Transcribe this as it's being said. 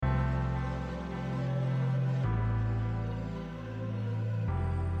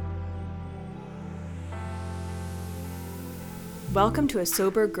Welcome to a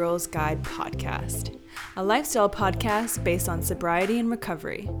Sober Girls Guide podcast, a lifestyle podcast based on sobriety and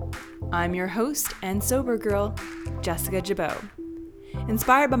recovery. I'm your host and sober girl, Jessica Jabot.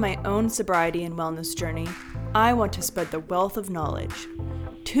 Inspired by my own sobriety and wellness journey, I want to spread the wealth of knowledge.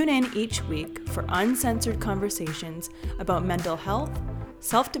 Tune in each week for uncensored conversations about mental health,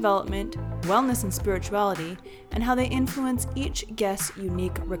 self-development, wellness and spirituality, and how they influence each guest's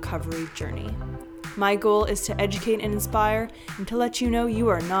unique recovery journey. My goal is to educate and inspire and to let you know you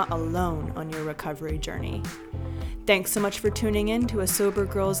are not alone on your recovery journey. Thanks so much for tuning in to a Sober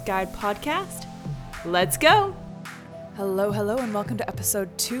Girls Guide podcast. Let's go! Hello, and welcome to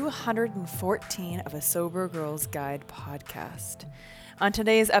episode 214 of a Sober Girls Guide podcast. On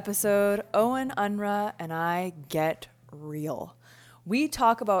today's episode, Owen Unruh and I get real. We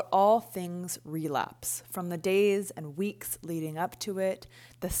talk about all things relapse, from the days and weeks leading up to it,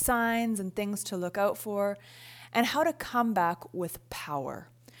 the signs and things to look out for, and how to come back with power.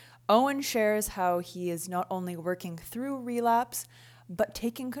 Owen shares how he is not only working through relapse, but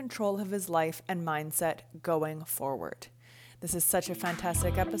taking control of his life and mindset going forward. This is such a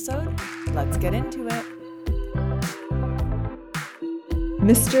fantastic episode. Let's get into it.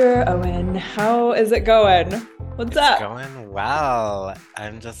 Mr. Owen, how is it going? What's up? It's going well.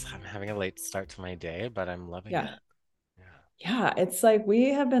 I'm having a late start to my day, but I'm loving it. Yeah, it's like we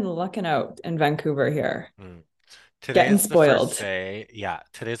have been lucking out in Vancouver here. Getting spoiled.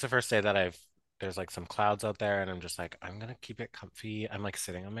 Today's the first day that there's like some clouds out there, and I'm just like, I'm gonna keep it comfy. I'm like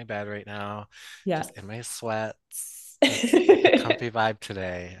sitting on my bed right now, just in my sweats. It's a comfy vibe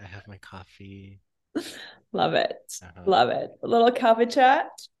today. I have my coffee. Love it. Love it. A little coffee chat.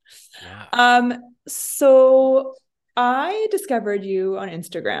 Yeah. So I discovered you on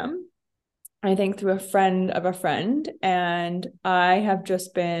Instagram, I think through a friend of a friend, and I have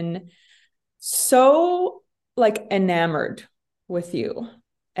just been so like enamored with you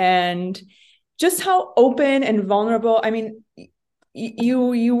and just how open and vulnerable. I mean,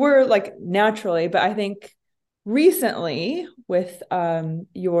 you were like naturally, but I think recently with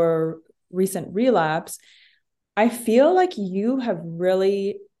your recent relapse, I feel like you have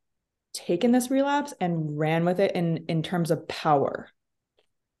really taken this relapse and ran with it in terms of power,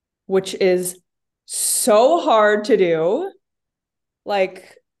 which is so hard to do.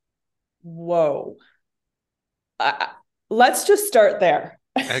 Like, whoa. Let's just start there.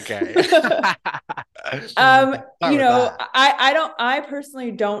 Okay. I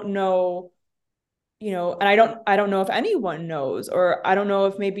personally don't know, and I don't know if anyone knows, or I don't know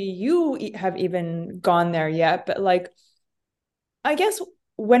if maybe you have even gone there yet, but like, I guess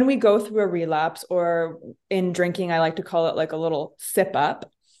when we go through a relapse, or in drinking, I like to call it like a little sip up.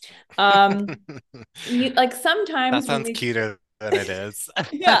 Like sometimes that sounds cuter than it is.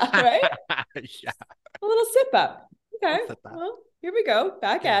 Yeah, right? Yeah. A little sip up. Okay. Sip-up. Well, here we go.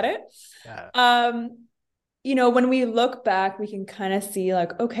 Back at it. Yeah. When we look back, we can kind of see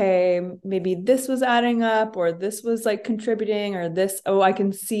like, okay, maybe this was adding up, or this was like contributing, or this, I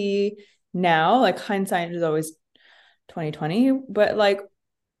can see now, like hindsight is always 2020, but like,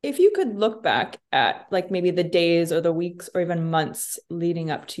 if you could look back at like maybe the days or the weeks or even months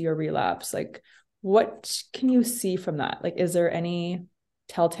leading up to your relapse, like what can you see from that? Like, is there any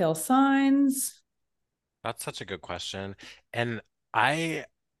telltale signs? That's such a good question. And I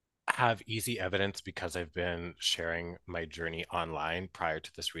have easy evidence because I've been sharing my journey online prior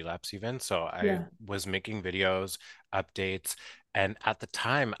to this relapse even. So I was making videos, updates, and at the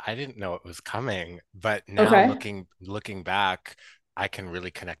time I didn't know it was coming. But now looking back, I can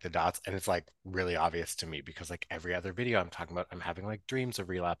really connect the dots, and it's like really obvious to me because like every other video I'm talking about, I'm having like dreams of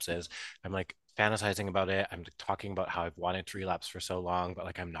relapses. I'm like fantasizing about it. I'm talking about how I've wanted to relapse for so long, but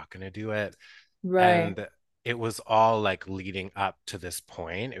like I'm not going to do it. Right. And it was all like leading up to this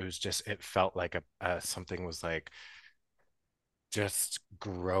point. It felt like something was like just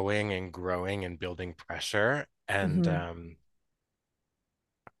growing and growing and building pressure. And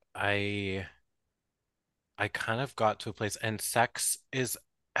I kind of got to a place, and sex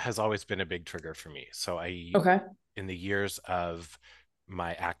has always been a big trigger for me. So in the years of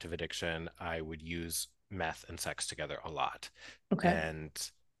my active addiction, I would use meth and sex together a lot. And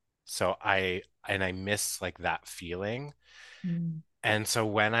so I miss like that feeling. And so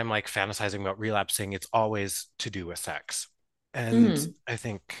when I'm like fantasizing about relapsing, it's always to do with sex. And I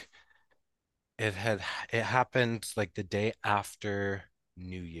think it happened like the day after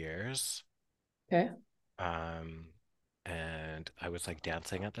New Year's. And I was like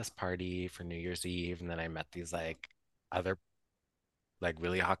dancing at this party for New Year's Eve, and then I met these like other like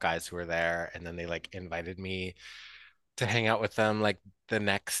really hot guys who were there, and then they like invited me to hang out with them like the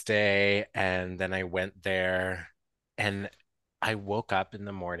next day, and then I went there, and I woke up in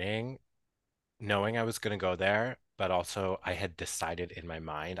the morning knowing I was going to go there, but also I had decided in my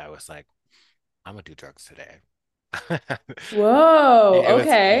mind, I was like, I'm gonna do drugs today. Whoa. It was,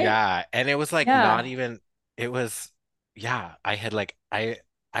 Okay. yeah, and it was like not Yeah. even, it was, yeah, I had like I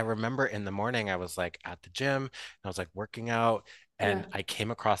remember in the morning I was like at the gym and I was like working out and Yeah. I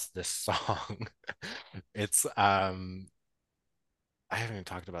came across this song. It's I haven't even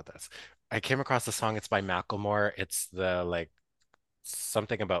talked about this. I came across the song. It's by Macklemore. It's the like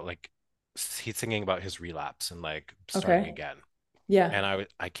something about like he's singing about his relapse and like starting Okay. again. Yeah. And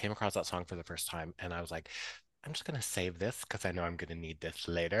I came across that song for the first time and I was like, I'm just gonna save this because I know I'm gonna need this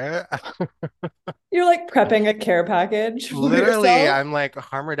later. You're like prepping a care package for Literally, yourself. I'm like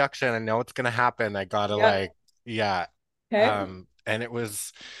harm reduction. I know it's gonna happen. I gotta Yep. like, yeah. Okay. And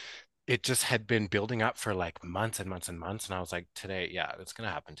it just had been building up for like months and months and months. And I was like, today, yeah, it's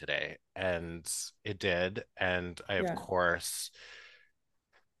gonna happen today. And it did. And I, of Yeah. course,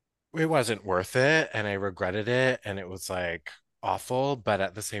 it wasn't worth it and I regretted it and it was like awful, but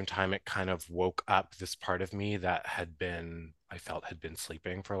at the same time it kind of woke up this part of me that had been I felt had been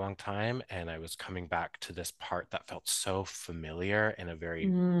sleeping for a long time and I was coming back to this part that felt so familiar in a very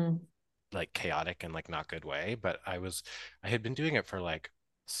Mm, like chaotic and like not good way, but I had been doing it for like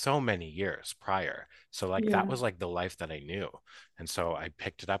so many years prior. So like that yeah. was like the life that I knew. And so I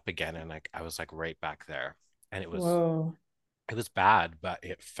picked it up again and like I was like right back there. And Whoa. it was bad, but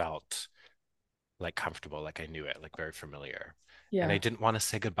it felt like comfortable, like I knew it, like very familiar. And I Yeah. didn't want to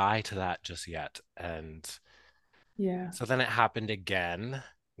say goodbye to that just yet. And Yeah. so then it happened again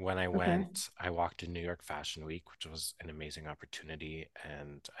when Okay. I walked in New York Fashion Week, which was an amazing opportunity.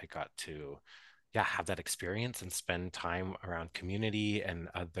 And I got to, yeah, have that experience and spend time around community and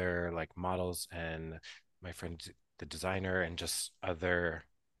other like models and my friend, the designer, and just other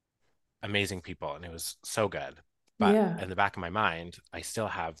amazing people and it was so good. But Yeah. in the back of my mind, I still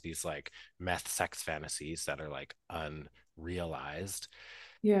have these like meth sex fantasies that are like unrealized.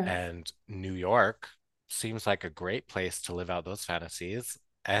 Yeah. And New York seems like a great place to live out those fantasies.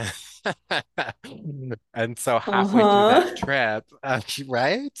 And, and so halfway through that Uh-huh. trip,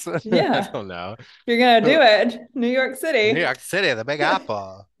 right? I Yeah. don't know. You're gonna do So, it. New York New City. York City, the Big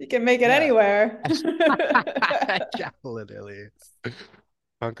Apple. You can make it Yeah. anywhere. Yeah, literally.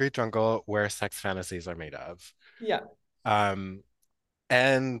 Concrete jungle where sex fantasies are made of. Yeah. Um,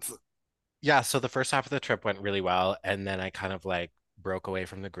 and yeah, so the first half of the trip went really well, and then I kind of like broke away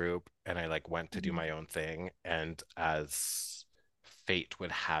from the group and I like went to do Mhm. my own thing. And as fate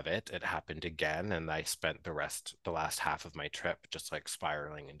would have it, it happened again, and I spent the last half of my trip just like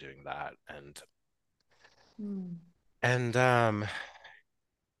spiraling and doing that. Mm. And I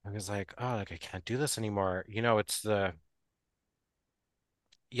was like, oh, like I can't do this anymore. It's the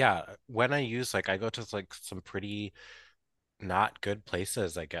yeah, when I use like I go to like some pretty not good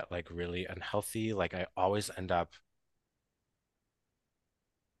places. I get like really unhealthy. Like I always end up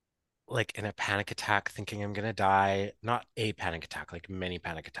like in a panic attack thinking I'm gonna die. Not a panic attack, like many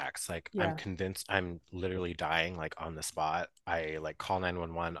panic attacks. Like I'm Yeah. convinced I'm literally dying like on the spot. I like call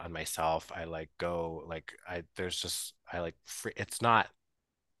 911 on myself. I like go like I there's just I like free, it's not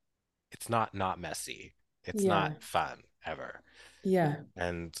messy. It's not Yeah. fun ever. Yeah.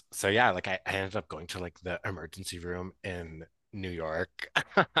 And so yeah, like I ended up going to like the emergency room in New York.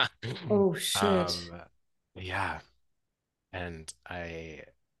 Oh shit. Um, yeah, and I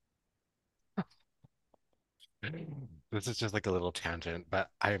this is just like a little tangent, but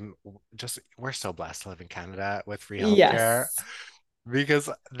we're so blessed to live in Canada with free healthcare Yes. because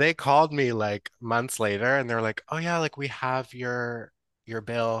they called me like months later and they're like, "Oh yeah, like we have your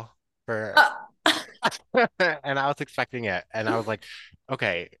bill for," Uh, and I was expecting it, and I was like,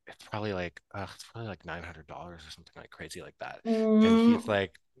 "Okay, it's probably like $900 or something like crazy like that," and mm, he's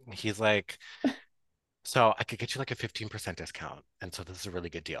like, so I could get you like a 15% discount. And so this is a really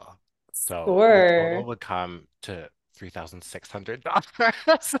good deal. So your total score. would come to $3,600.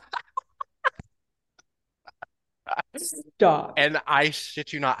 Stop. And I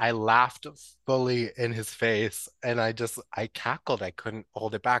shit you not, I laughed fully in his face and I cackled. I couldn't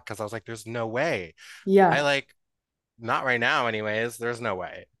hold it back because I was like, there's no way. I Yeah. like, not right now, anyways. There's no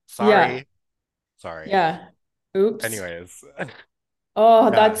way. Yeah. Sorry. Sorry. Yeah. Oops. Anyways,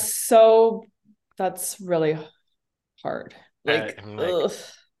 Oh, yeah. that's really hard. Like, I'm like, ugh.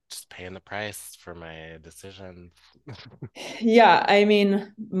 just paying the price for my decision. Yeah, I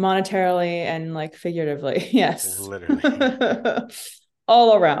mean, monetarily and like figuratively, yes. Literally.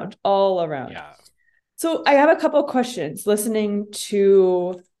 All around, all around. Yeah. So I have a couple questions listening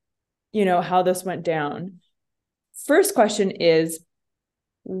to, how this went down. First question is,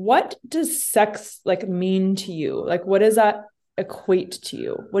 what does sex like mean to you? Like, what is that? equate to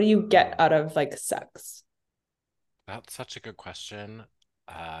you? What do you get out of like sex? That's such a good question.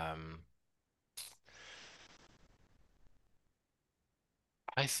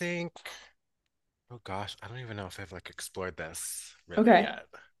 I think, oh gosh, I don't even know if I've like explored this really Okay. yet.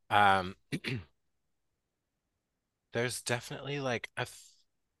 There's definitely like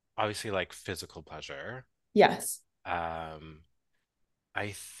obviously like physical pleasure. Yes. Um,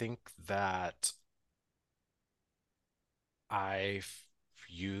 I think that I've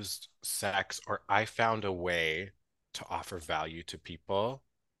used sex or I found a way to offer value to people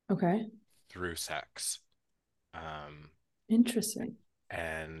Okay. through sex. Um, Interesting.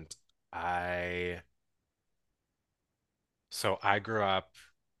 and I, so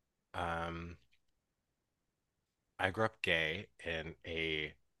um, I grew up gay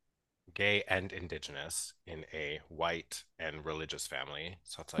and indigenous in a white and religious family.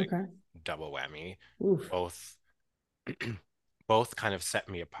 So it's like Okay. double whammy. Oof. Both both kind of set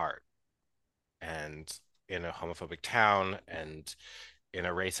me apart. And in a homophobic town and in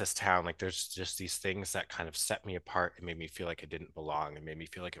a racist town, like there's just these things that kind of set me apart and made me feel like I didn't belong and made me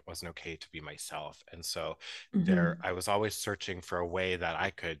feel like it wasn't okay to be myself. And so Mm-hmm. I was always searching for a way that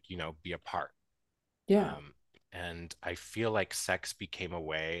I could, be apart. Yeah. Um, and I feel like sex became a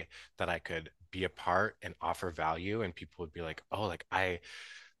way that I could be apart and offer value, and people would be like, "Oh, like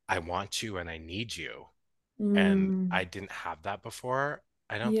I want you and I need you." And Mm, I didn't have that before,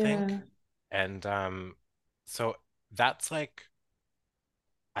 I don't think. yeah. And so that's like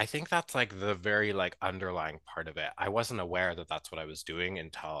I think that's like the very like underlying part of it. I wasn't aware that that's what I was doing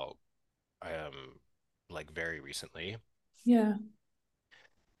until like very recently. Yeah.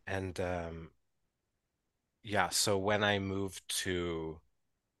 And yeah, so when I moved to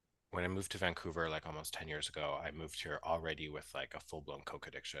Vancouver like almost 10 years ago, I moved here already with like a full-blown coke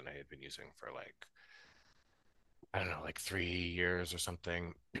addiction I had been using for like, I don't know, like 3 years or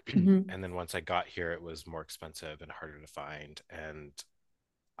something. Mm-hmm. And then once I got here, it was more expensive and harder to find. And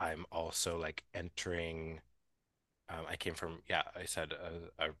I'm also like entering, I came from, yeah, I said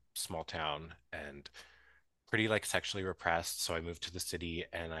a small town and pretty like sexually repressed. So I moved to the city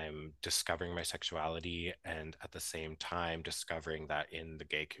and I'm discovering my sexuality and at the same time discovering that in the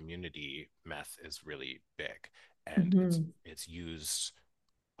gay community, meth is really big and Mm-hmm. it's used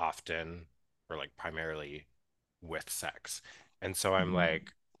often or like primarily with sex. And so I'm Mm-hmm.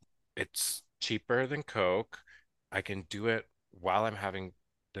 like, it's cheaper than Coke. I can do it while I'm having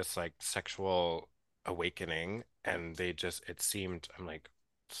this like sexual awakening. And it seemed, I'm like,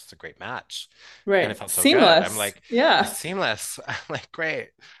 this is a great match. And it Right. felt so good. I'm Seamless. like, it's Yeah. seamless. I'm like,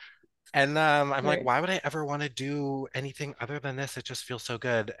 great. And I'm like, Right. why would I ever want to do anything other than this? It just feels so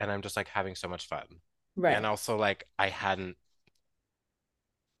good. And I'm just like having so much fun. And Right. also, like, I hadn't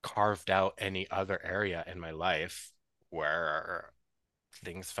carved out any other area in my life where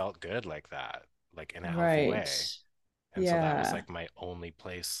things felt good like that, like in a healthy Right. way. And so that was Yeah. like my only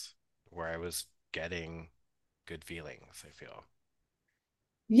place where I was getting good feelings, I feel.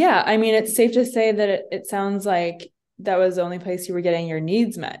 Yeah. I mean, it's safe to say that it sounds like that was the only place you were getting your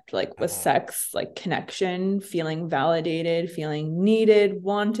needs met, like with Oh, sex, like connection, feeling validated, feeling needed,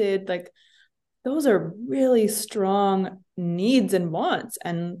 wanted. Like those are really strong needs and wants,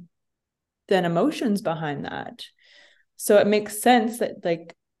 and then emotions behind that. So it makes sense that,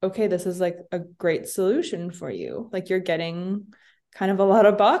 like, okay, this is like a great solution for you. Like you're getting kind of a lot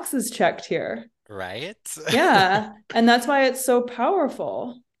of boxes checked here. right? Yeah. And that's why it's so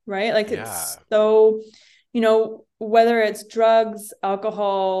powerful, right? Like it's Yeah, so, whether it's drugs,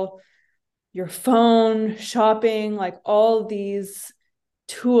 alcohol, your phone, shopping, like all these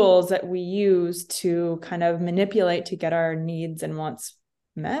tools that we use to kind of manipulate to get our needs and wants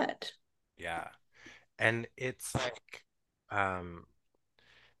met. yeah. And it's like um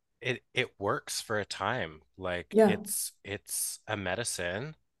it works for a time. Like Yeah. it's a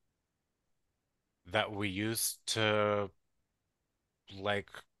medicine that we use to like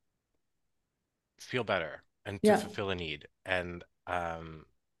feel better and to Yeah. fulfill a need. And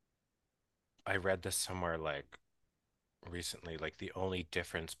I read this somewhere like recently, like the only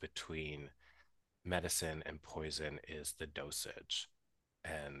difference between medicine and poison is the dosage.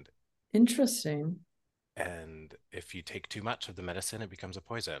 And Interesting. if you take too much of the medicine, it becomes a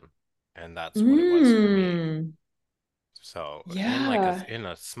poison. And that's what it was for me. Mm. So Yeah. in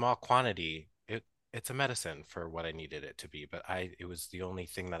a small quantity, it's a medicine for what I needed it to be. But it was the only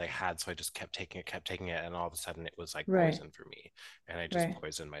thing that I had, so I just kept taking it, and all of a sudden it was like Right. poison for me. And I just Right.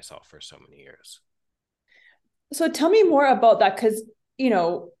 poisoned myself for so many years. So tell me more about that, because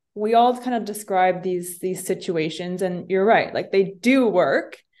we all kind of describe these situations, and you're right, like they do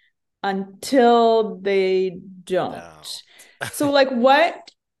work. until they don't. No. So like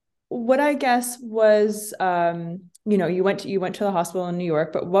what I guess was you went to the hospital in New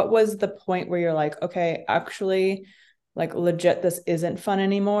York, but what was the point where you're like, okay, actually like legit this isn't fun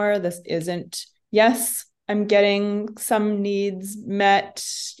anymore. This isn't yes, I'm getting some needs met,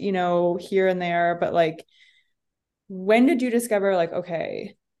 here and there, but like when did you discover like,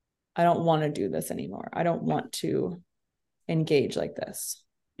 okay, I don't want to do this anymore. I don't want to engage like this.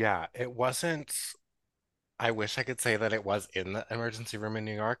 Yeah, it wasn't. I wish I could say that it was in the emergency room in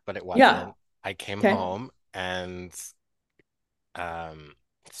New York, but it Yeah. wasn't. I came Okay. home and um,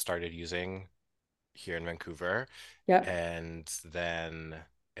 started using here in Vancouver, Yeah. and then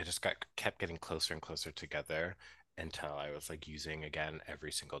it just got kept getting closer and closer together until I was like using again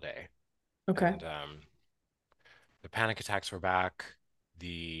every single day. Okay. And the panic attacks were back.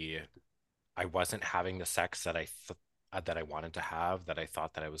 The I wasn't having the sex that I wanted to have, that I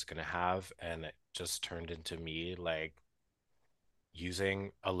thought that I was going to have, and it just turned into me like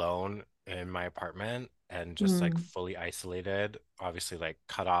using alone in my apartment and just like Mm. fully isolated, obviously like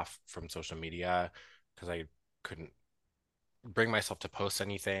cut off from social media because I couldn't bring myself to post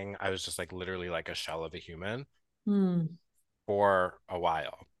anything. I was just like literally like a shell of a human Mm. for a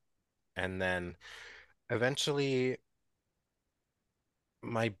while. And then eventually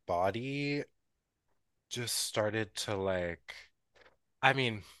my body just started to like, I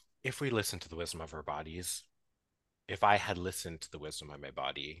mean, if we listen to the wisdom of our bodies, if I had listened to the wisdom of my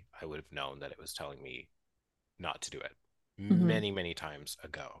body, I would have known that it was telling me not to do it Mm-hmm. many, many times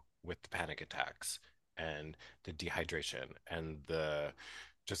ago with the panic attacks and the dehydration and the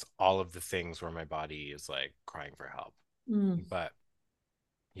just all of the things where my body is like crying for help. Mm. But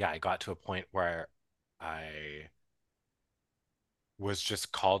yeah, I got to a point where I was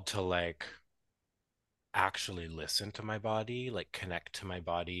just called to like actually listen to my body, like connect to my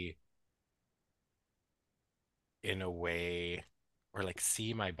body in a way, or like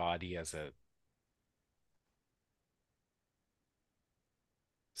see my body as a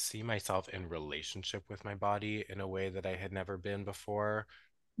see myself in relationship with my body in a way that I had never been before.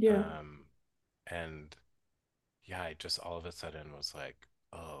 Yeah. Um, and yeah, I just all of a sudden was like,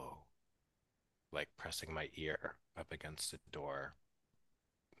 oh, like pressing my ear up against the door.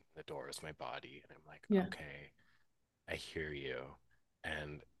 The door is my body. And I'm like, Yeah. okay, I hear you.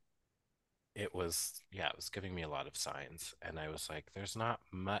 And it was, yeah, it was giving me a lot of signs. And I was like, there's not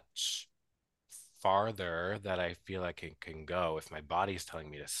much farther that I feel like it can go. If my body's telling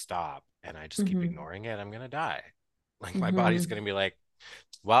me to stop and I just keep Mm-hmm. ignoring it, I'm gonna die. Like my body's Mm-hmm. gonna be like,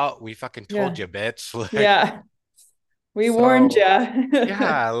 well, we fucking told Yeah. you, bitch. Like, Yeah. We warned so you.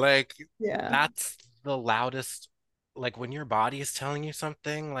 yeah, like Yeah. that's the loudest. Like when your body is telling you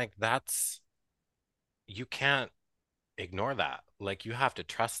something, like that's you can't ignore that. Like you have to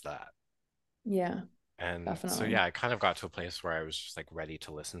trust that. Yeah. And so Definitely. yeah, I kind of got to a place where I was just like ready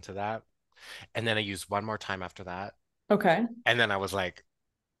to listen to that. And then I used one more time after that. Okay. And then I was like,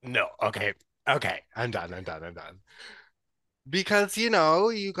 no, okay, okay, I'm done, I'm done, I'm done. Because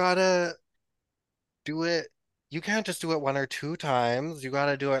you gotta do it. You can't just do it one or two times. You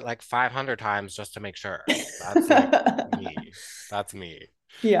gotta do it like 500 times just to make sure. That's like me. That's me.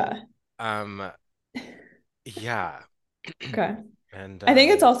 Yeah. Um, yeah. Okay. And I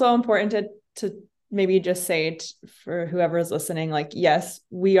think it's also important to maybe just say for whoever is listening, like, yes,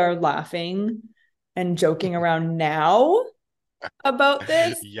 we are laughing and joking around now about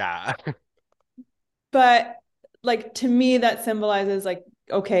this, yeah. but like to me that symbolizes like,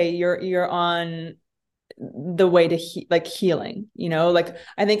 okay, you're on the way to like healing, like Mhm.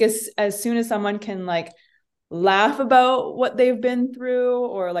 I think as soon as someone can like laugh about what they've been through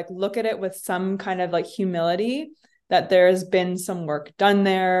or like look at it with some kind of like humility that there's been some work done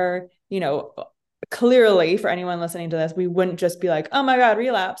there, clearly for anyone listening to this we wouldn't just be like, oh my god,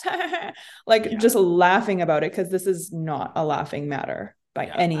 relapse, like Yeah. just laughing about it because this is not a laughing matter by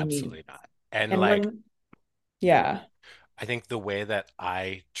Yeah, any means. absolutely not. And And like, when yeah, yeah. I think the way that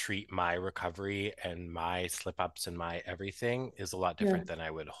I treat my recovery and my slip ups and my everything is a lot Yeah. different than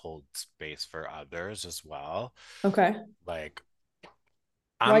I would hold space for others as well. Okay. Like,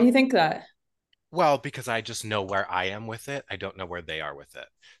 Why do I'm you think that? well, because I just know where I am with it. I don't know where they are with it.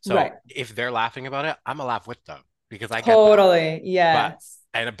 So Right. if they're laughing about it, I'm gonna laugh with them because I get that. Totally. But Yes.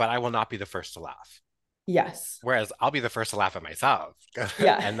 but I will not be the first to laugh. Yes. Whereas I'll be the first to laugh at myself.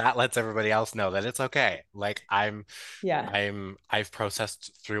 Yeah. And that lets everybody else know that it's okay. Like Yeah. I've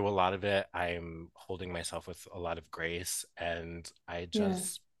processed through a lot of it. I'm holding myself with a lot of grace and Yeah.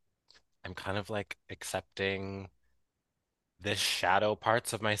 I'm kind of like accepting this shadow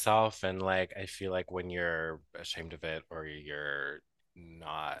parts of myself and like I feel like when you're ashamed of it or you're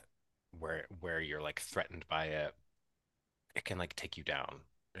not where you're like threatened by it, it can like take you down.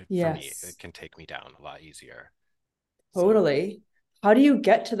 For me, Yes, it can take me down a lot easier. So, totally. How do you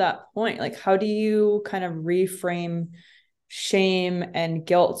get to that point? Like, how do you kind of reframe shame and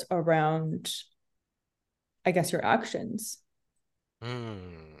guilt around, I guess, your actions?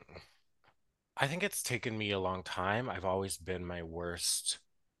 hmm, I think it's taken me a long time. I've always been my worst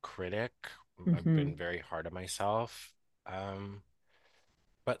critic. I've been Mm-hmm. very hard on myself. Um,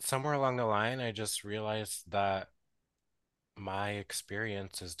 but somewhere along the line, I just realized that my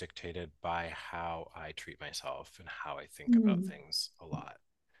experience is dictated by how I treat myself and how I think about Mm. things a lot.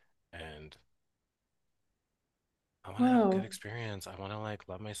 And I want to have a good Wow. experience. I want to like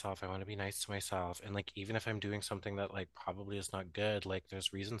love myself. I want to be nice to myself. And like even if I'm doing something that like probably is not good, like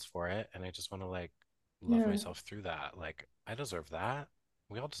there's reasons for it. And I just want to like love Yeah. myself through that. Like I deserve that.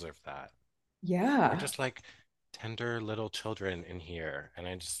 We all deserve that. We're Yeah. just like tender little children in here. And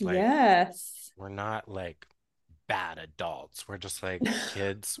I just like Yes. we're not like bad adults. We're just like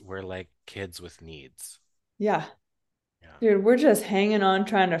kids. We're like kids with needs. Yeah. Yeah. Dude, we're just hanging on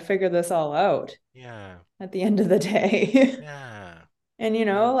trying to figure this all out Yeah. at the end of the day. Yeah. And,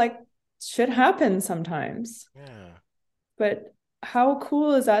 And like shit happens sometimes. yeah. But how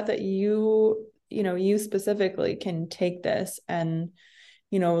cool is that you specifically can take this and,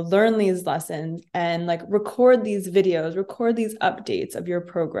 learn these lessons and like record these videos, record these updates of your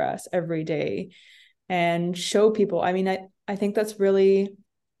progress every day and show people. I mean, I think that's really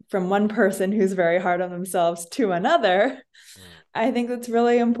from one person who's very hard on themselves to another. Mm, I think that's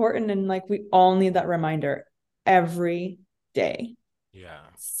really important. And like, we all need that reminder every day,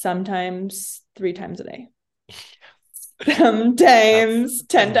 yeah. sometimes 3 times a day, That's sometimes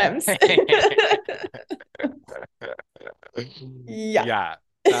 10 times. Yeah. yeah.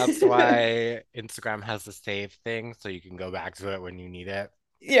 That's why Instagram has the save thing so you can go back to it when you need it.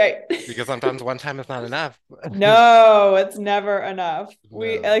 Yeah. Because sometimes one time is not enough. No, it's never enough.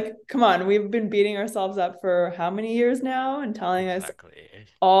 We No, like, come on, we've been beating ourselves up for how many years now and telling us exactly.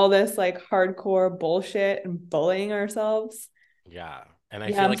 all this like hardcore bullshit and bullying ourselves. Yeah. And I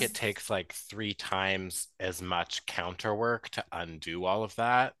Yeah, feel like it takes like 3 times as much counter work to undo all of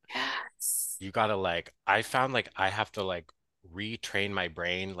that. yes. You gotta like, I found like I have to like retrain my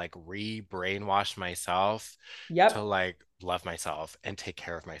brain, like re-brainwash myself to Yep. like love myself and take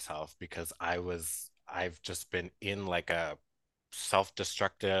care of myself because I've just been in like a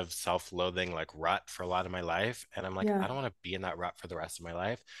self-destructive, self-loathing like rut for a lot of my life. And I'm like, I Yeah. don't want to be in that rut for the rest of my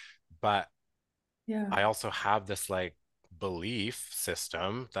life. But Yeah. I also have this like belief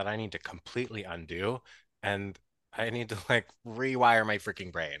system that I need to completely undo. And I need to like rewire my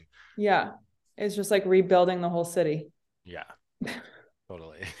freaking brain. Yeah. It's just like rebuilding the whole city. Yeah,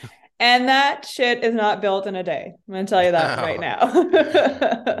 totally. And that shit is not built in a day. I'm going to tell you that right No, now.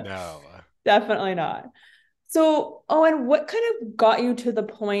 no. Definitely not. So, Owen, what kind of got you to the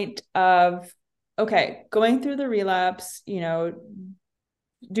point of, okay, going through the relapse,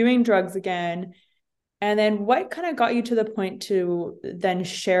 doing drugs again, and then what kind of got you to the point to then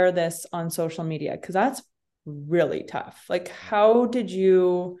share this on social media? Because that's really tough. Like, how did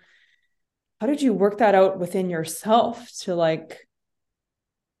you work that out within yourself to like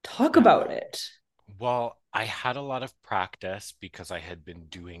talk Yeah. about it? Well, I had a lot of practice because I had been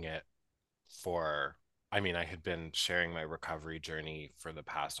doing it for, I mean, I had been sharing my recovery journey for the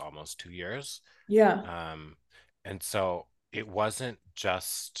past almost 2 years. Yeah. Um, and so it wasn't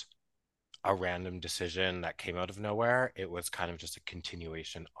just a random decision that came out of nowhere. It was kind of just a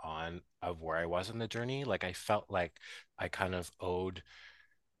continuation on of where I was in the journey. Like I felt like I kind of owed,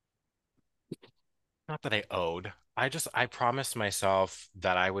 not that I owed, I promised myself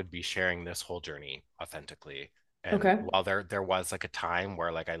that I would be sharing this whole journey authentically. And Okay. while there was like a time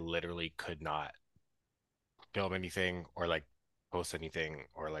where like I literally could not film anything or like post anything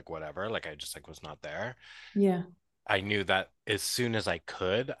or like whatever, like I just like was not there. Yeah. I knew that as soon as I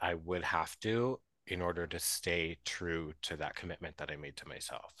could, I would have to in order to stay true to that commitment that I made to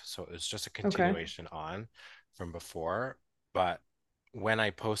myself. So it was just a Okay. continuation on from before. But when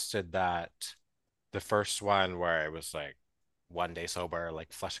I posted that, the first one where I was like 1 day sober,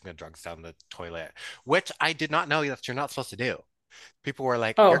 like flushing the drugs down the toilet, which I did not know that you're not supposed to do. People were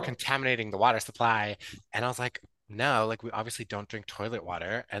like, you're Oh, contaminating the water supply. And I was like, no, like we obviously don't drink toilet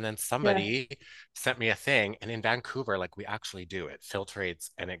water. And then yeah. somebody sent me a thing. And in Vancouver, like we actually do it filtrates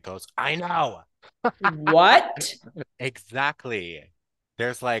and it goes, I know. What? Exactly.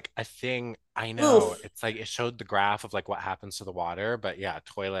 There's like a thing, I know. Oof. It's like it showed the graph of like what happens to the water, but yeah,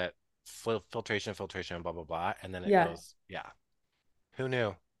 toilet filtration, blah, blah, blah. And then it Yeah. goes, yeah. Who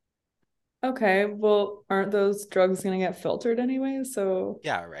knew? Okay. Well, aren't those drugs going to get filtered anyway? So,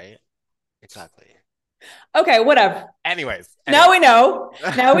 Yeah, right. Exactly. Okay, whatever. Anyways, Now anyways. we know.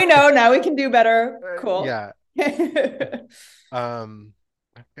 Now we know. Now we can do better. Cool. Yeah. I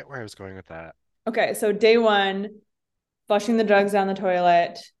forget where I was going with that. Okay, so day one, flushing the drugs down the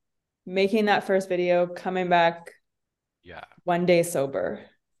toilet, making that first video, coming back Yeah. 1 day sober.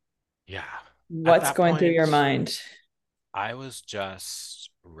 Yeah. At What's that going through your point, mind? I was just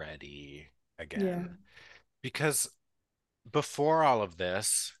ready Yeah. again. Because before all of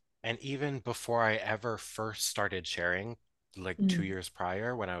this, and even before I ever first started sharing, like 2 years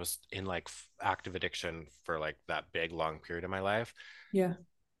prior, when I was in like active addiction for like that big long period of my life, Yeah.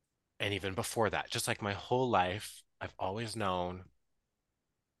 and even before that, just like my whole life, I've always known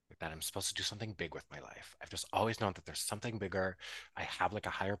that I'm supposed to do something big with my life. I've just always known that there's something bigger. I have like a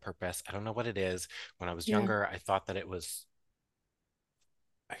higher purpose. I don't know what it is. When I was Yeah. younger, I thought that it was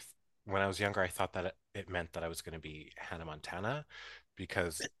I, when I was younger, I thought that it meant that I was going to be Hannah Montana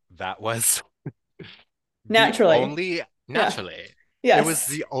because that was the Naturally. only, Yeah. naturally, it was Yes.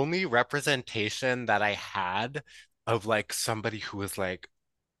 the only representation that I had of like somebody who was like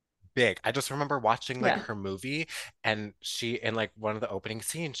big. I just remember watching like Yeah. her movie and she in like one of the opening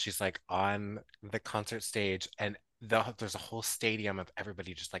scenes, she's like on the concert stage and there's a whole stadium of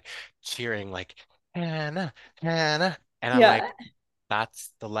everybody just like cheering like Hannah, Hannah. And I'm Yeah. like,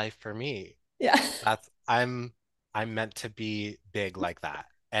 that's the life for me. Yeah. That's I'm meant to be big like that.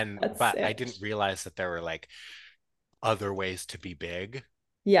 And That's but I it. didn't realize that there were like other ways to be big.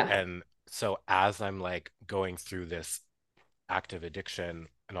 Yeah. And so as I'm like going through this active addiction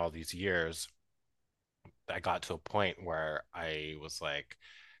and all these years, I got to a point where I was like,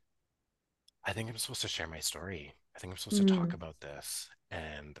 I think I'm supposed to share my story. I think I'm supposed to talk Mm, about this.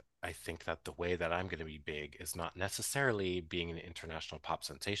 And I think that the way that I'm going to be big is not necessarily being an international pop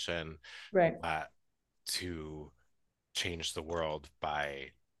sensation, right. but to change the world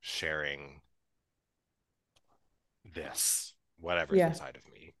by sharing this, whatever's Yeah. inside of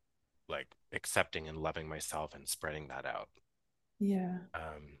me, like accepting and loving myself and spreading that out. Yeah.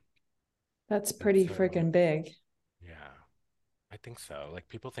 Um, That's and pretty so, freaking big. yeah, I think so. Like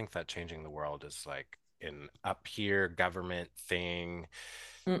people think that changing the world is like an up here government thing.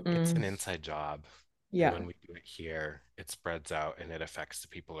 It's Mm-mm. an inside job. And Yeah. when we do it here, it spreads out and it affects the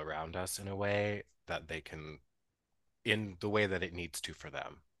people around us in a way that they can, in the way that it needs to for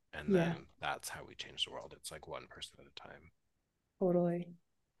them. And Yeah. then that's how we change the world. It's like one person at a time. Totally.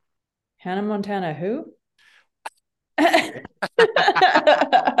 Hannah Montana, who?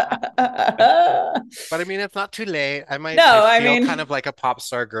 But I mean, it's not too late. I No, I feel kind mean, of like a pop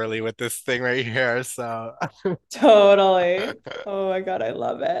star girly with this thing right here. So totally. Oh my God, I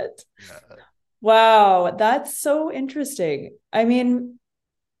love it. yeah. Wow, that's so interesting. I mean,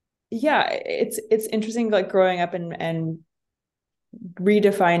 yeah, it's interesting like growing up and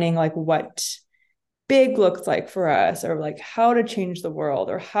redefining like what big looks like for us or like how to change the world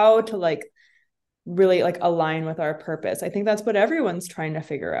or how to like really like align with our purpose. I think that's what everyone's trying to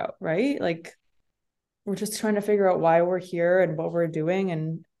figure out, right? Like we're just trying to figure out why we're here and what we're doing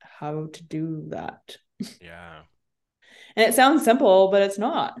and how to do that. Yeah. And it sounds simple, but it's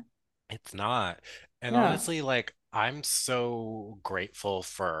not. It's not. And Yeah. honestly, like I'm so grateful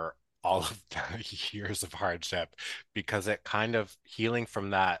for all of the years of hardship because it kind of healing from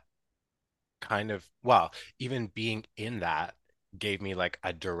that kind of, well, even being in that gave me like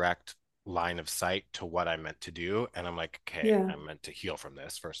a direct line of sight to what I meant to do. And I'm like, okay, Yeah. I'm meant to heal from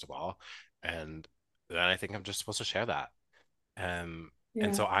this, first of all. And then I think I'm just supposed to share that. Um,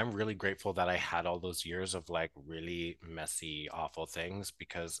 and Yeah. so I'm really grateful that I had all those years of like really messy, awful things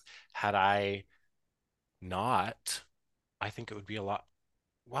because had I not, I think it would be a lot.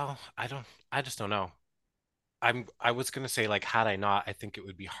 Well, I just don't know. I was gonna say like had I not, I think it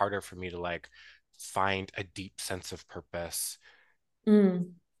would be harder for me to like find a deep sense of purpose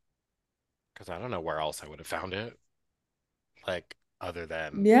Mm. because I don't know where else I would have found it, like other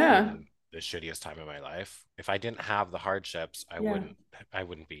than Yeah. in the shittiest time of my life. If I didn't have the hardships, Yeah. I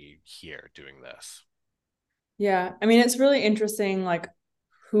wouldn't be here doing this. Yeah. I mean, it's really interesting, like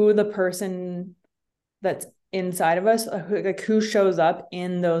who the person that's inside of us, like who shows up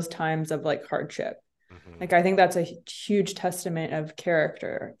in those times of like hardship. Hmm. Like, I think that's a huge testament of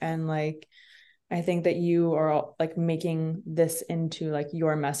character. And like, I think that you are like making this into like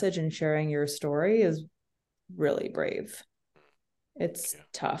your message and sharing your story is really brave. Thank It's you.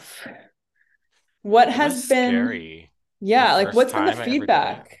 tough. What It was has been, scary the yeah, like first what's been the time I ever did it.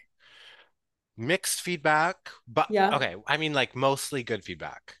 feedback? Mixed feedback, but Yeah. okay, I mean like mostly good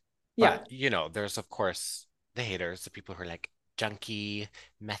feedback. But Yeah. there's of course the haters, the people who are like, junkie,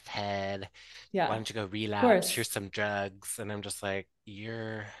 meth head. Yeah, Why don't you go of relapse? course. Here's some drugs. And I'm just like,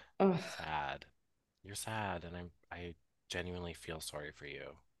 you're Ugh. sad. You're sad. And I genuinely feel sorry for you.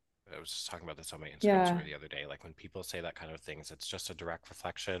 I was just talking about this on my Instagram Yeah, story the other day. Like when people say that kind of things, it's just a direct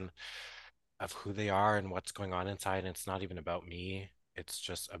reflection of who they are and what's going on inside. And it's not even about me. It's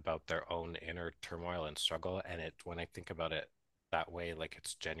just about their own inner turmoil and struggle. And it, when I think about it that way, like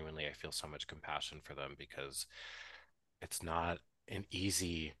it's genuinely, I feel so much compassion for them because it's not an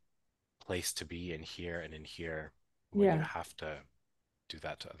easy place to be in here and in here when you yeah, have to do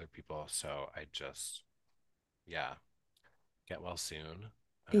that to other people. So I just, yeah, get well soon.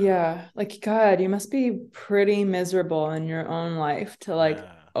 yeah. Like, God, you must be pretty miserable in your own life to like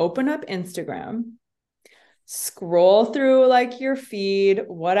Yeah. open up Instagram, scroll through like your feed,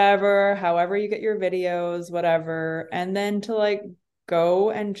 whatever, however you get your videos, whatever, and then to like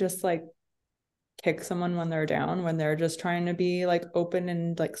go and just like kick someone when they're down, when they're just trying to be like open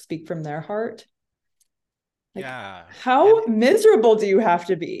and like speak from their heart. Like, Yeah. how miserable do you have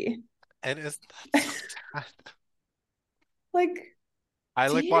to be? And isn't that so sad? Like, I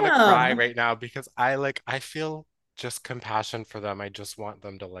like want to cry damn. right now because I feel just compassion for them. I just want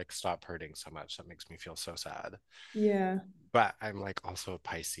them to like stop hurting so much. That makes me feel so sad. Yeah. But I'm like also a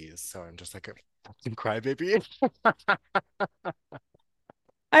Pisces, so I'm just like a fucking crybaby.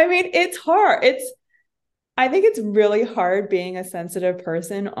 I mean, it's hard. I think it's really hard being a sensitive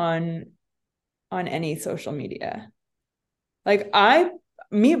person on any social media. Like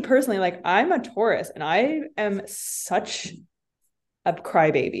me personally, like I'm a Taurus and I am such a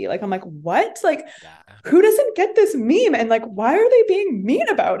crybaby. Like I'm like, what? Like, Yeah. who doesn't get this meme? And like, why are they being mean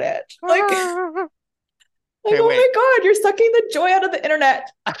about it? Like, like, Okay, oh wait. my God, you're sucking the joy out of the internet.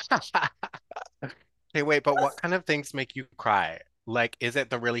 Okay, wait, but what kind of things make you cry? Like, is it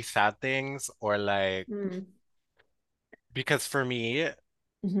the really sad things or like, Mm. because for me,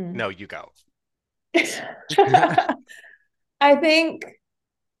 Mm-hmm. no, you go. I think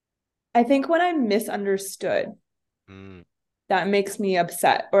I think when I'm misunderstood, Mm, that makes me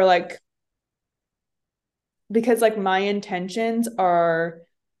upset. Or like because like my intentions are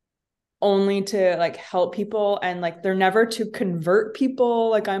only to like help people and like they're never to convert people.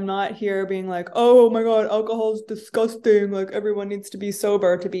 Like I'm not here being like, oh my God, alcohol is disgusting. Like everyone needs to be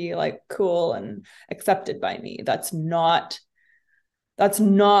sober to be like cool and accepted by me. That's not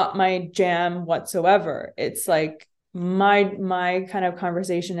my jam whatsoever. It's yeah. like my kind of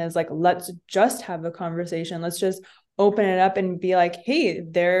conversation is like, let's just have a conversation. Let's just open it up and be like, hey,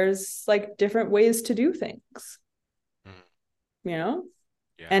 there's like different ways to do things, Mm, you know?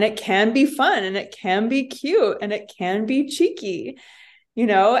 And yeah. it can be fun and it can be cute and it can be cheeky, you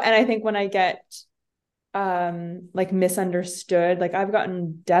know? And I think when I get like misunderstood, like I've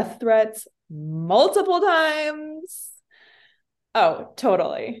gotten death threats multiple times. Oh,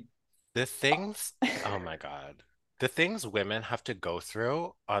 totally. The things, oh my God. The things women have to go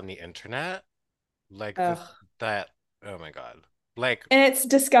through on the internet, like the Ugh. that, oh my God. Like, And it's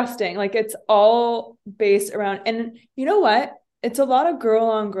disgusting. Like it's all based around, and you know what? It's a lot of girl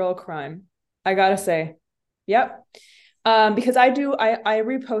on girl crime. I gotta mm, say, yep. Because I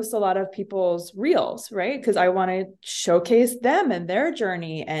repost a lot of people's reels, right? Because I want to showcase them and their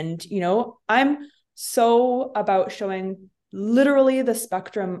journey, and you know, I'm so about showing literally the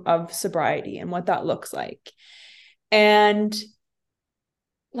spectrum of sobriety and what that looks like, and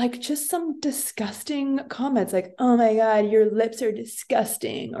like just some disgusting comments like, oh my God, your lips are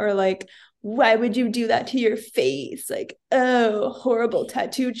disgusting. Or like, why would you do that to your face? Like, oh, horrible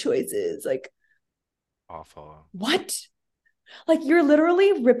tattoo choices. Like, awful. what? Like, you're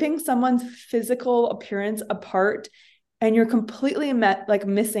literally ripping someone's physical appearance apart and you're completely like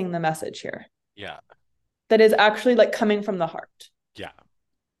missing the message here Yeah. that is actually like coming from the heart. Yeah.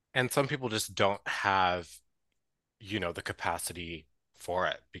 And some people just don't have, the capacity for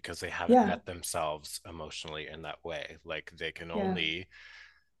it because they haven't Yeah. met themselves emotionally in that way. Like Yeah.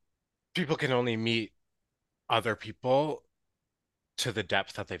 people can only meet other people to the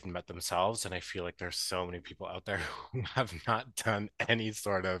depth that they've met themselves. And I feel like there's so many people out there who have not done any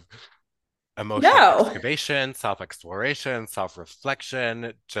sort of emotional No. excavation, self exploration, self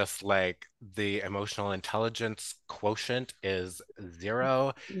reflection. Just like the emotional intelligence quotient is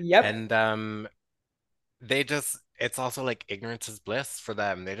zero. Yep. And they just, it's also like ignorance is bliss for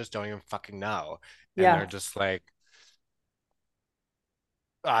them. They just don't even fucking know. And they're Yeah. just like,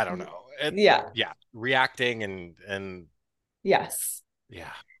 I don't know. Yeah. Yeah, reacting and Yes.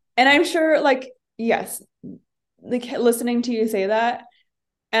 yeah. And I'm sure, like, yes, like listening to you say that,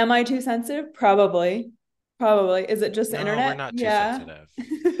 am I too sensitive? Probably. Probably. Is it just the No, we're internet? not too Yeah. sensitive.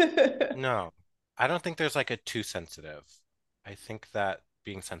 No, I don't think there's like a too sensitive. I think that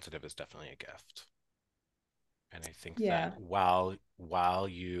being sensitive is definitely a gift. And I think that Yeah, while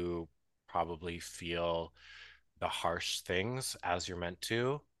you probably feel the harsh things as you're meant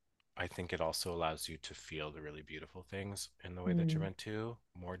to, I think it also allows you to feel the really beautiful things in the way that you're mm, meant to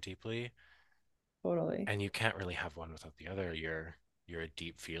more deeply. totally. And you can't really have one without the other. You're a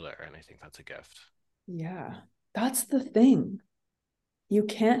deep feeler, and I think that's a gift. Yeah, that's the thing. You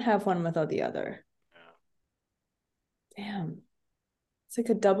can't have one without the other. Yeah. Damn, it's like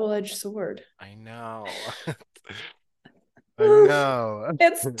a double-edged sword. I know. I know.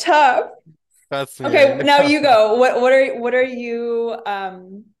 It's tough. Trust me, I Okay, now know. you go. What are you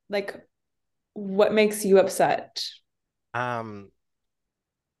like what makes you upset? Um,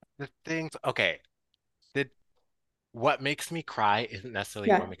 the things, okay, the what makes me cry isn't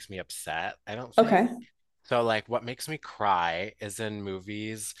necessarily what Yeah. makes me upset, I don't think. Okay. So like what makes me cry is in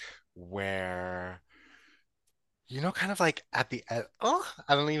movies where kind of like at the end, oh,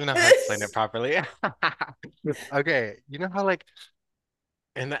 I don't even know how to explain it properly. Okay, you know how like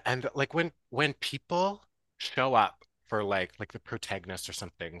in the end, like when people show up for like the protagonist or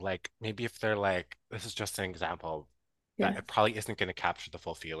something, like maybe if they're like, this is just an example that Yeah. it probably isn't going to capture the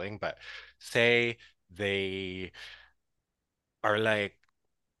full feeling, but say they are like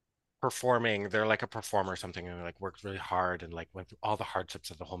performing, they're like a performer or something, and they like worked really hard and like went through all the hardships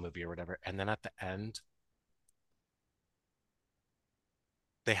of the whole movie or whatever, and then at the end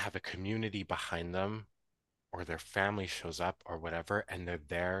they have a community behind them or their family shows up or whatever, and they're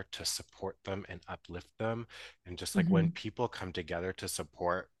there to support them and uplift them. And just like when Hmm. people come together to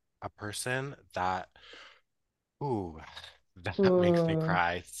support a person, that, ooh, that makes me Ooh.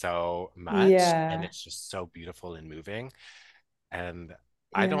 cry so much. And Yeah. it's just so beautiful and moving. And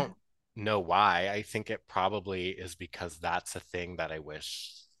I Yeah. don't know why. I think it probably is because that's a thing that I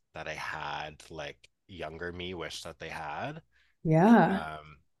wish that I had, like younger me wish that they had. Yeah.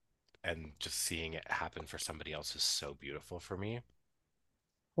 Um, and just seeing it happen for somebody else is so beautiful for me.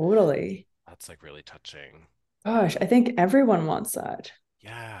 Totally. That's like really touching. Gosh, I think everyone wants that.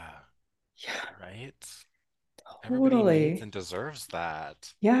 Yeah, Yeah, right? Everybody needs totally. and deserves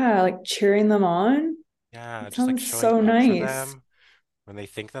that. Yeah, like cheering them on. Yeah, It just like sounds showing so up for nice. them when they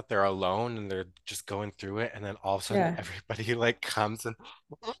think that they're alone and they're just going through it, and then all of a sudden Yeah. everybody like comes and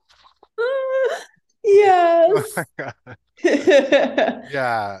oh my Yes. God. Oh,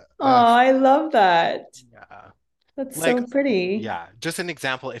 Yeah. I love that. Yeah. That's Like, so pretty. yeah, just an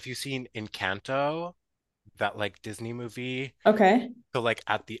example, if you've seen Encanto, that like Disney movie, Okay. so like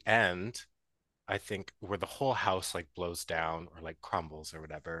at the end, I think where the whole house like blows down or like crumbles or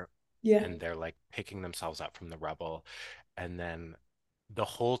whatever, Yeah. and they're like picking themselves up from the rubble. And then the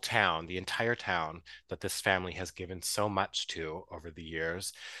whole town, the entire town that this family has given so much to over the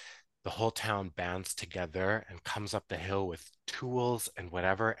years, the whole town bands together and comes up the hill with tools and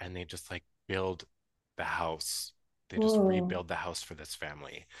whatever, and they just like build the house. They just Whoa. rebuild the house for this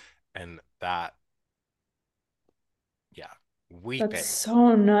family. And that, yeah, That's weeping.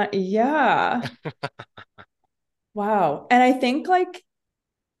 so not. Yeah. Wow. And I think like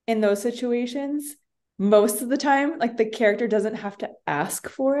in those situations, most of the time, like the character doesn't have to ask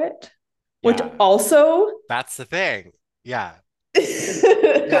for it, which Yeah, also, that's the thing. Yeah,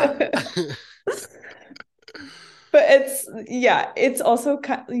 yeah. but it's, yeah, it's also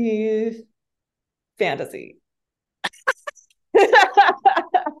kind of fantasy.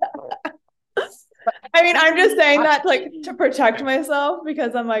 I mean, I'm just saying that like to protect myself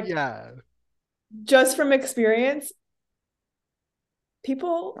because I'm like, Yeah. just from experience,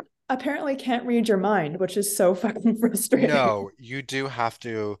 people apparently can't read your mind, which is so fucking frustrating. No, you do have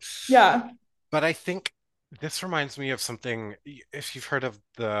to. Yeah. But I think this reminds me of something, if you've heard of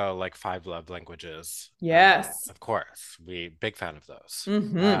the like five love languages, Yes. of course, we big fan of those.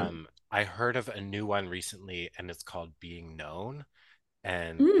 Mm-hmm. I heard of a new one recently and it's called Being Known.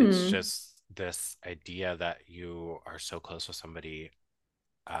 And it's Mm. just this idea that you are so close with somebody,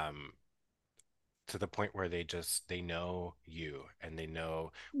 um, to the point where they know you and they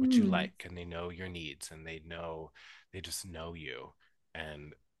know what you Mm. like and they know your needs and they just know you,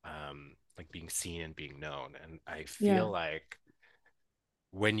 and like being seen and being known. And I Yeah. feel like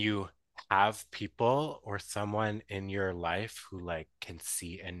when you have people or someone in your life who like can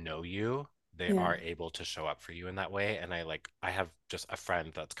see and know you, they Yeah. are able to show up for you in that way. And I have just a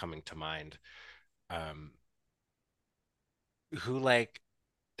friend that's coming to mind, um who like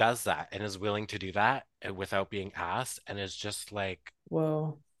does that and is willing to do that without being asked, and is just like,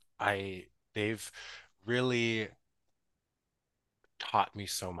 Whoa. I they've really taught me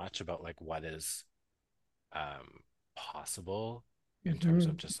so much about like what is possible in terms Mm-hmm.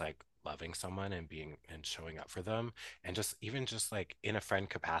 of just like loving someone and being and showing up for them, and just even just like in a friend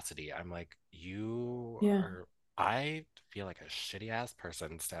capacity, I'm like, you Yeah. are, I feel like a shitty ass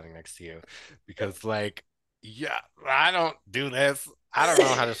person standing next to you because like, yeah, I don't do this. I don't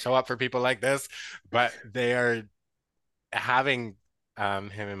know how to show up for people like this, but they are having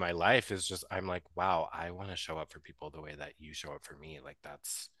him in my life is just, I'm like, wow, I want to show up for people the way that you show up for me. Like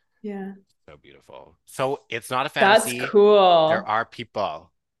that's Yeah. so beautiful. So it's not a That's fantasy. There cool. are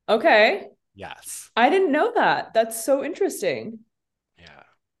people. Okay. Yes. I didn't know that. That's so interesting. Yeah.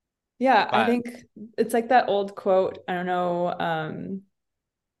 Yeah, I But think it's like that old quote. I don't know.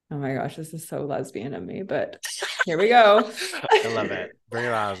 Oh my gosh, this is so lesbian of me, but here we go. I love it. Bring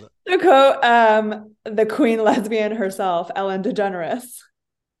it on. The quote, the queen lesbian herself, Ellen DeGeneres.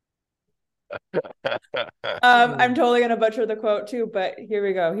 I'm totally gonna butcher the quote too, but here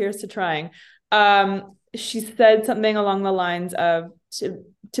we go. Here's to trying. She said something along the lines of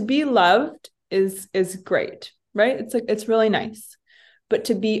to be loved is great, right? It's like it's really nice. But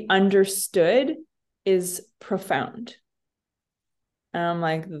to be understood is profound. And I'm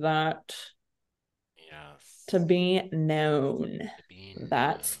like, that to Yes. be known. To be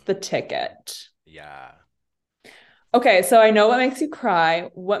That's known. the ticket. Yeah. Okay, so I know what makes you cry.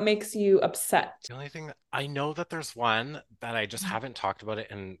 What makes you upset? The only thing that I know that there's one that I just haven't talked about it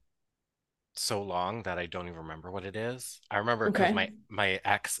in so long that I don't even remember what it is. I remember because Okay. my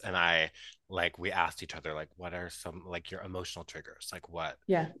ex and I, like, we asked each other like, what are some like your emotional triggers? Like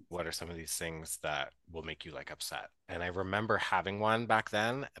Yeah. what are some of these things that will make you like upset? And I remember having one back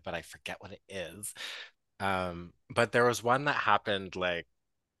then, but I forget what it is. But there was one that happened like,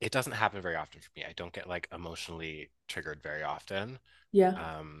 it doesn't happen very often for me. I don't get like emotionally triggered very often, Yeah.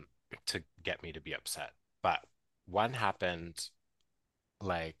 um, to get me to be upset. But one happened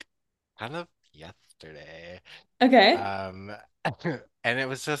like kind of yesterday. Okay. Um, and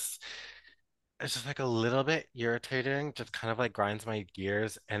it's just like a little bit irritating, just kind of like grinds my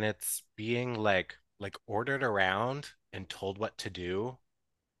gears, and it's being like ordered around and told what to do.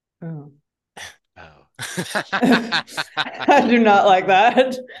 Oh. Oh. I do not like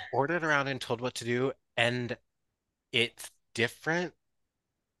that. Ordered around and told what to do, and it's different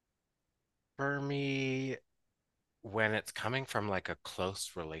for me when it's coming from like a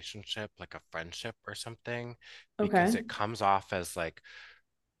close relationship, like a friendship or something, because Okay. it comes off as like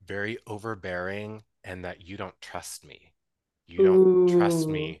very overbearing and that you don't trust me. You don't trust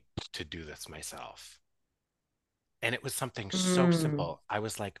Ooh. me to do this myself. And it was something so Mm. simple. I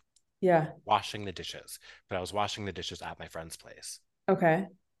was like Yeah. washing the dishes, but I was washing the dishes at my friend's place. Okay.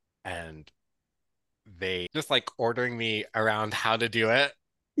 And they just like ordering me around how to do it.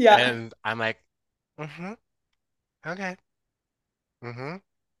 Yeah. And I'm like, mm-hmm, okay, mm-hmm.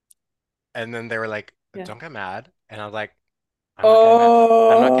 And then they were like, Yeah. don't get mad. And I was like, I'm not getting mad.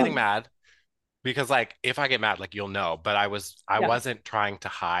 I'm not getting Oh. mad because like if I get mad, like you'll know. But I Yeah. wasn't trying to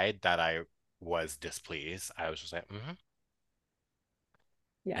hide that I was displeased. I was just like, mm-hmm.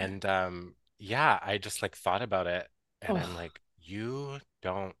 Yeah. And yeah, I just like thought about it and I'm Oh. like, you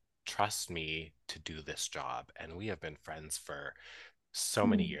don't trust me to do this job. And we have been friends for so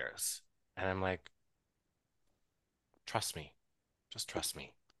many Mm. years. And I'm like, trust me. Just trust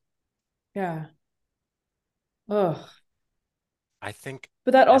me. Yeah. Oh. I think,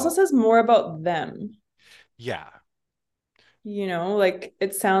 But that also and says more about them. yeah. Like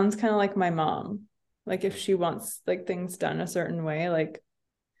it sounds kind of like my mom. Like if Mm, she wants like things done a certain way, like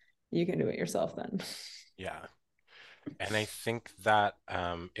you can do it yourself then. yeah. And I think that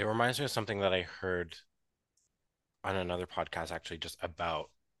it reminds me of something that I heard on another podcast actually just about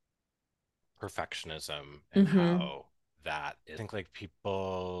perfectionism and Mm-hmm. how that is. I think like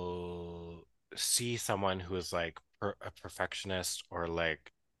people see someone who is like a perfectionist or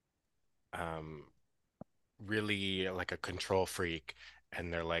like um really like a control freak,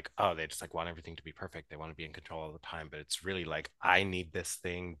 and they're like, oh, they just like want everything to be perfect. They want to be in control all the time, but it's really like I need this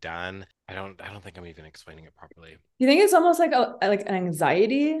thing done. I don't think I'm even explaining it properly. You think it's almost like a like an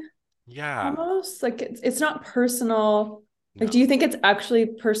anxiety Yeah. almost? Like it's not personal. Like do No. you think it's actually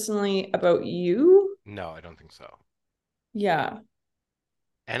personally about you? No, I don't think so. Yeah.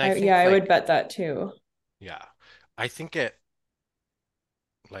 And I Yeah, think I would like, bet that too. yeah, I think it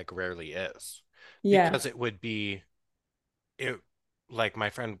like rarely is Yeah. because it would be it like my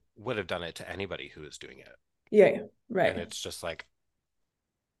friend would have done it to anybody who is doing it. Yeah, yeah. And Right. it's just like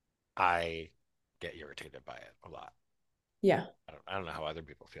I get irritated by it a lot. Yeah. I don't know how other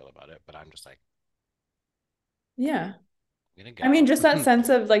people feel about it, but I'm just like, okay, Yeah. I'm gonna I mean, go. just that sense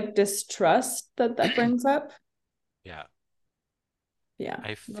of like distrust that brings up. Yeah. Yeah.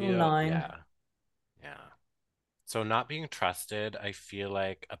 I Little feel, nine. yeah, yeah. So not being trusted, I feel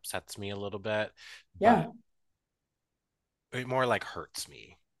like upsets me a little bit, Yeah. but it more like hurts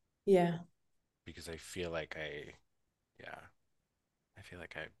me Yeah. because I feel like yeah, I feel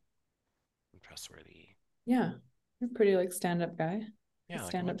like I'm trustworthy. Yeah. You're a pretty like stand-up guy. A Yeah, like I'm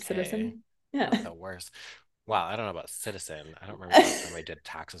stand-up okay. citizen. Yeah. Not the worst. Wow, I don't know about citizen. I don't remember the last time I did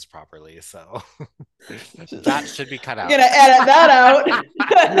taxes properly, so that should be cut I'm out. gonna edit that out.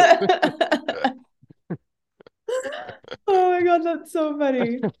 Oh my God, that's so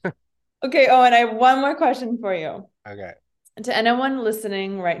funny. Okay, Owen, I have one more question for you. Okay. To anyone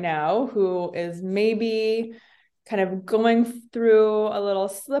listening right now who is maybe kind of going through a little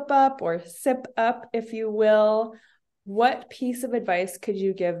slip up or sip up, if you will, what piece of advice could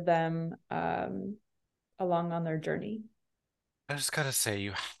you give them along on their journey? I just gotta say,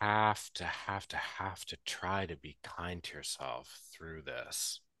 you have to try to be kind to yourself through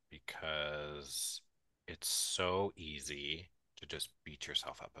this because it's so easy to just beat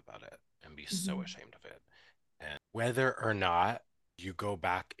yourself up about it and be so Mm-hmm. ashamed of it. And whether or not you go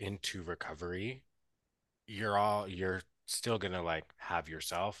back into recovery, you're still gonna like have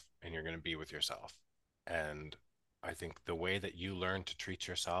yourself and you're gonna be with yourself. And I think the way that you learn to treat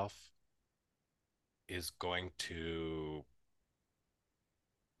yourself is going to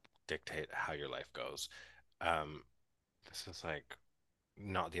dictate how your life goes. Um, this is like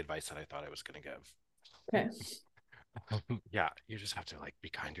not the advice that I thought I was going to Okay. give. Yeah, you just have to like be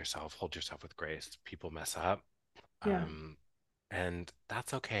kind to yourself, hold yourself with grace. People mess up. Yeah. Um, and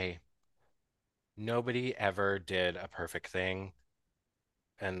that's okay. Nobody ever did a perfect thing.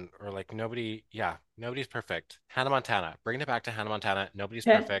 And or like nobody, yeah, nobody's perfect. Hannah Montana, bringing it back to Hannah Montana. Nobody's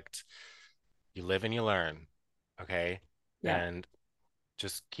Okay. perfect. You live and you learn. Okay. Yeah. And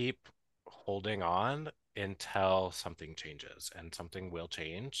just keep holding on until something changes, and something will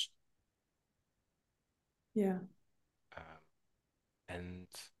change. Yeah. Um, and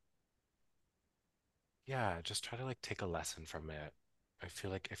yeah, just try to like take a lesson from it. I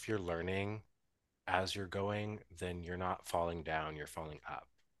feel like if you're learning as you're going, then you're not falling down, you're falling up.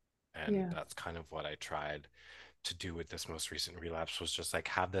 And Yeah. that's kind of what I tried to do with this most recent relapse was just like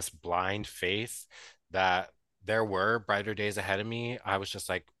have this blind faith that there were brighter days ahead of me. I was just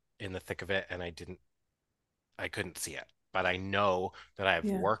like in the thick of it and I couldn't see it. But I know that I've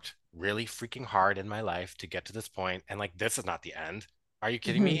Yeah. worked really freaking hard in my life to get to this point, and like this is not the end. Are you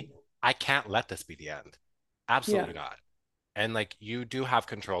kidding me? Mm-hmm. I can't let this be the end. Yeah. Absolutely not. And like you do have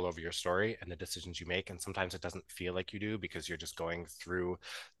control over your story and the decisions you make. And sometimes it doesn't feel like you do because you're just going through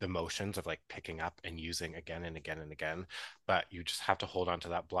the motions of like picking up and using again and again and again. But you just have to hold on to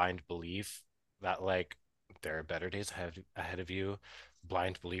that blind belief that like there are better days ahead of you,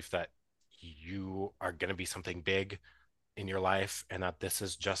 blind belief that you are going to be something big in your life and that this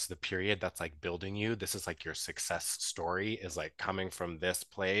is just the period that's like building you. This is like your success story is like coming from this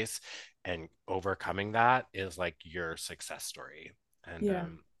place, and overcoming that is like your success story. And Yeah.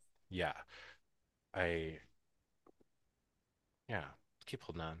 yeah, I yeah, keep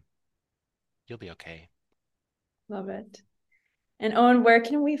holding on. You'll be okay. Love it. And Owen, where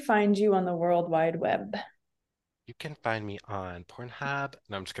can we find you on the World Wide Web? You can find me on Pornhub.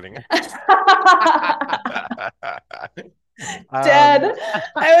 No, I'm just kidding. Dead. um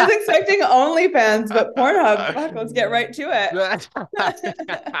I was expecting OnlyFans, but Pornhub. Fuck, let's get right to it.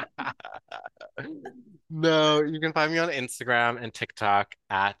 No, you can find me on Instagram and TikTok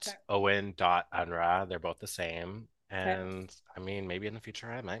at Okay. Owen.Unruh. They're both the same. Okay. And I mean, maybe in the future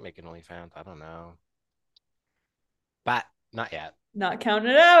I might make an OnlyFans. I don't know. But not yet. Not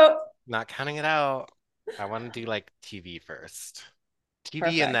counting it out. Not counting it out. I want to do like TV first.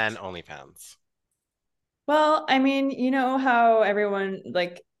 TV and then Perfect. OnlyFans. Well, I mean, you know how everyone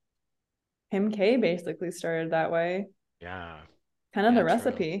like Kim K basically started that way. Yeah. Kind of the Yeah, true.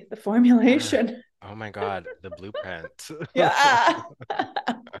 recipe, the Yeah. formulation. Oh my God, the blueprint. Yeah.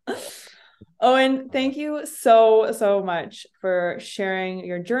 Owen, thank you so, so much for sharing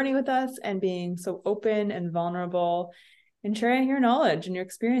your journey with us and being so open and vulnerable and sharing your knowledge and your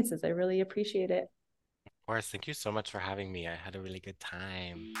experiences. I really appreciate it. Of course, thank you so much for having me. I had a really good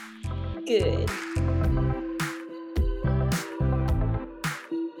time. Good.